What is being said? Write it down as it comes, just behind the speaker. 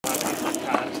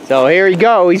So here we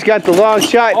go. He's got the long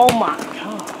shot. Oh my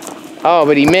god. Oh,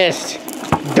 but he missed.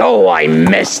 Oh, I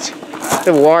missed.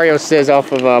 The Wario says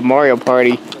off of Mario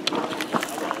Party.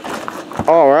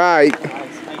 All right.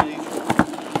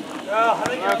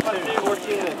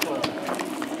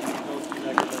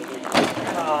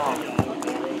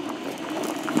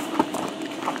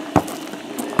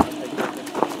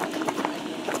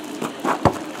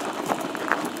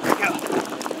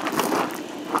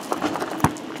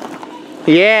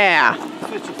 Yeah.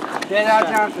 Dead out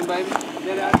Johnson, baby.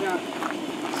 Dead out Johnson.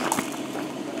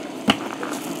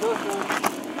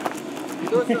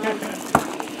 Do it, son.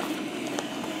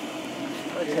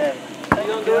 What's that? You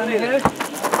gonna do it either?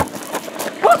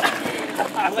 What?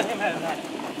 I let him have that.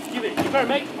 Give it. You better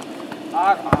make.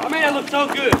 I mean, that looks so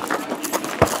good.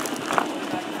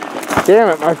 Damn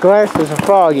it, my glasses are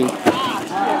foggy.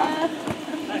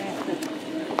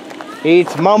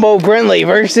 It's Mumbo Brindley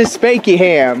versus Spanky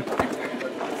Ham.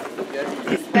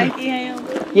 Spanky Ham?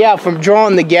 Yeah, from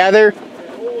Drawn Together.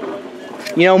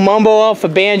 You know Mumbo off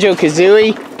of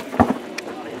Banjo-Kazooie?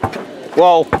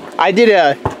 Well, I did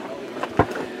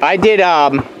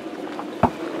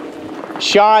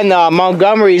Sean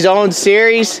Montgomery's own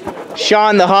series,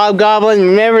 Sean the Hobgoblin.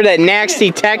 Remember that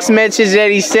nasty text message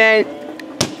that he sent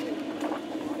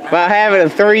about having a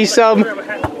threesome?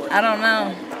 I don't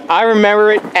know. I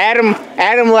remember it.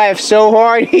 Adam laughed so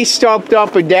hard, he stomped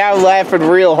up and down laughing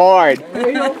real hard.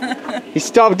 He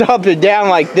stomped up and down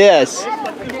like this.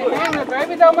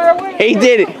 He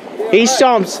did it. He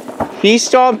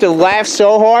stomped and laughed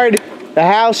so hard, the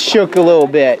house shook a little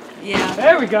bit. Yeah.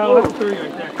 There we go. That's 3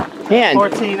 right there. Man,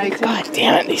 14, 18. God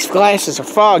damn it, these glasses are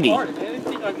foggy.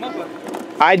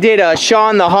 I did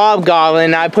Sean the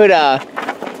Hobgoblin. I put a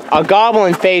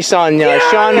goblin face on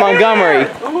Sean Montgomery.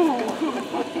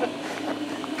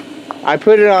 I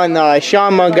put it on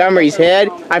Sean Montgomery's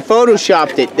head. I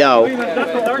photoshopped it though.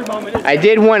 I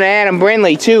did one of Adam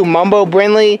Brindley too, Mumbo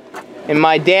Brindley, and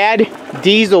my dad,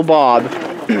 Diesel Bob.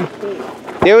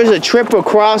 There was a triple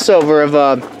crossover of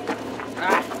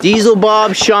Diesel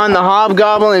Bob, Sean the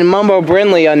Hobgoblin, and Mumbo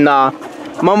Brindley on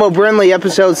Mumbo Brindley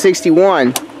episode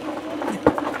 61.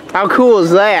 How cool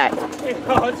is that?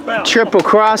 Triple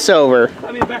crossover.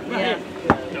 I mean, back my head.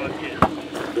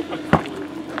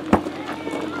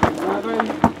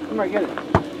 Come on, get it.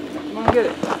 Come on, get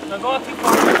it. Now go on too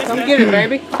far. Come get it,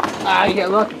 baby. Ah, you got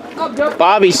lucky. Up, go.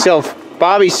 Bobby's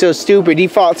so stupid. He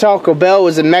thought Taco Bell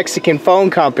was a Mexican phone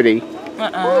company.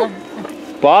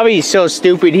 Bobby's so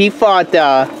stupid. He thought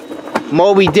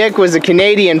Moby Dick was a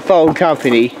Canadian phone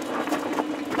company.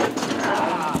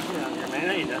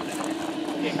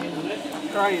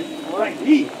 Crying.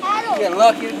 You got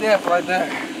lucky to death right there.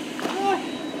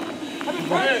 Happy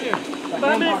birthday.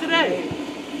 5 minutes today.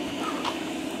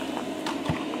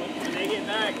 When they get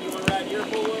back, you want to ride your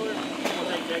four-wheeler? We'll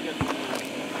take Jacob.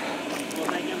 We'll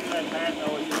take him to that path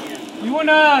always again. You want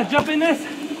to jump in this?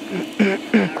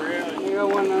 Not really. You got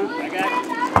one now. I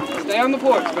got you. Stay on the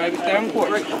porch, baby. Stay on the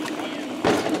porch.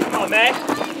 Come on, Max.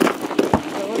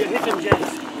 Hit them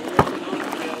jets.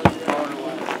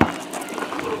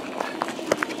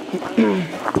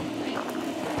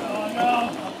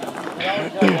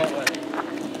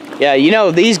 Yeah, you know,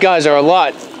 these guys are a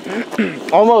lot,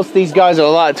 almost these guys are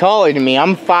a lot taller than me.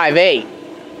 I'm 5'8".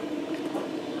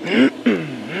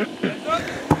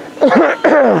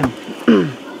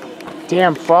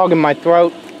 Damn frog in my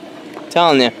throat. I'm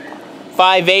telling you.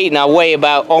 5'8" and I weigh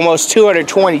about almost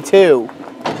 222.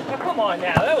 Now, come on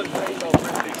now, that was rainbow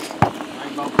perfect.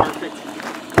 Rainbow perfect.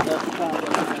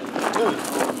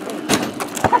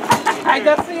 I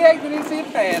got see eggs and didn't see a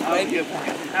pass, baby.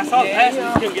 I saw the pass, and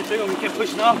you couldn't get through him, you kept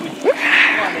pushing off me. Come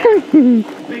on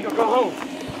now. Big or go home.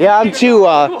 Yeah, I'm too,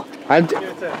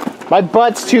 my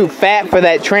butt's too fat for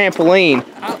that trampoline.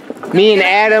 Me and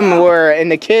Adam were, and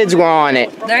the kids were on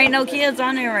it. There ain't no kids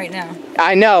on there right now.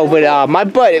 I know, but my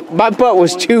butt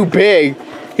was too big.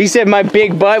 He said my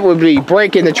big butt would be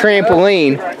breaking the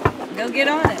trampoline. Go get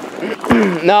on it.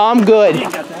 No, I'm good.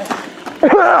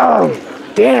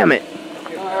 Damn it.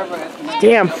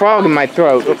 Damn frog in my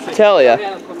throat, I'll tell ya.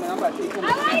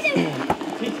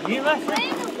 You left,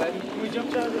 we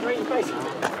jumped out of the rain face.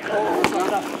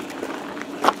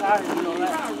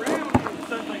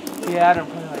 Yeah, I don't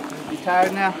play like that. You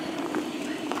tired now?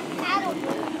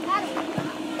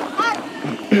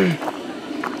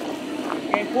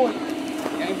 Game point.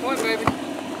 Game point, baby.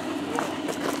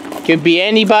 Could be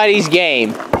anybody's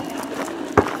game.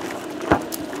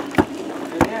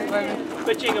 Yeah, baby.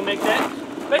 Bet you ain't gonna make that.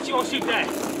 Bet you won't shoot that.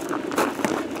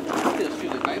 Still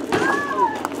shoot it, baby.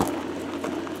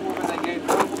 That game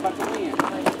point, we're about to win.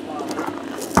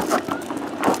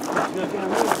 Look at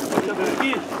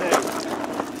him.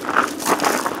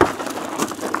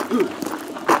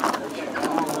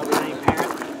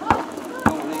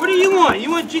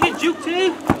 Juke too.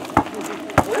 You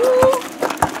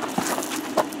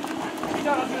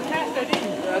thought I was gonna pass that,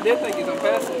 didn't you? I did think he's gonna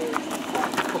pass it.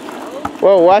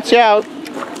 Whoa, watch out.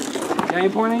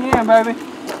 Game pointing in, baby.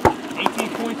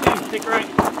 18.2. Stick right.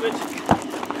 Switch.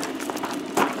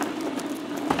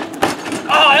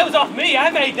 Oh, that was off me. I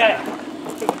made that.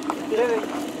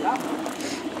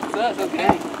 That's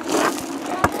okay.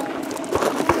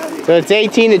 So it's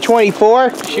 18 to 24.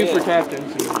 Shoot for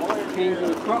captains. King of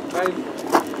the crop, baby.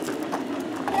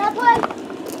 Can I play?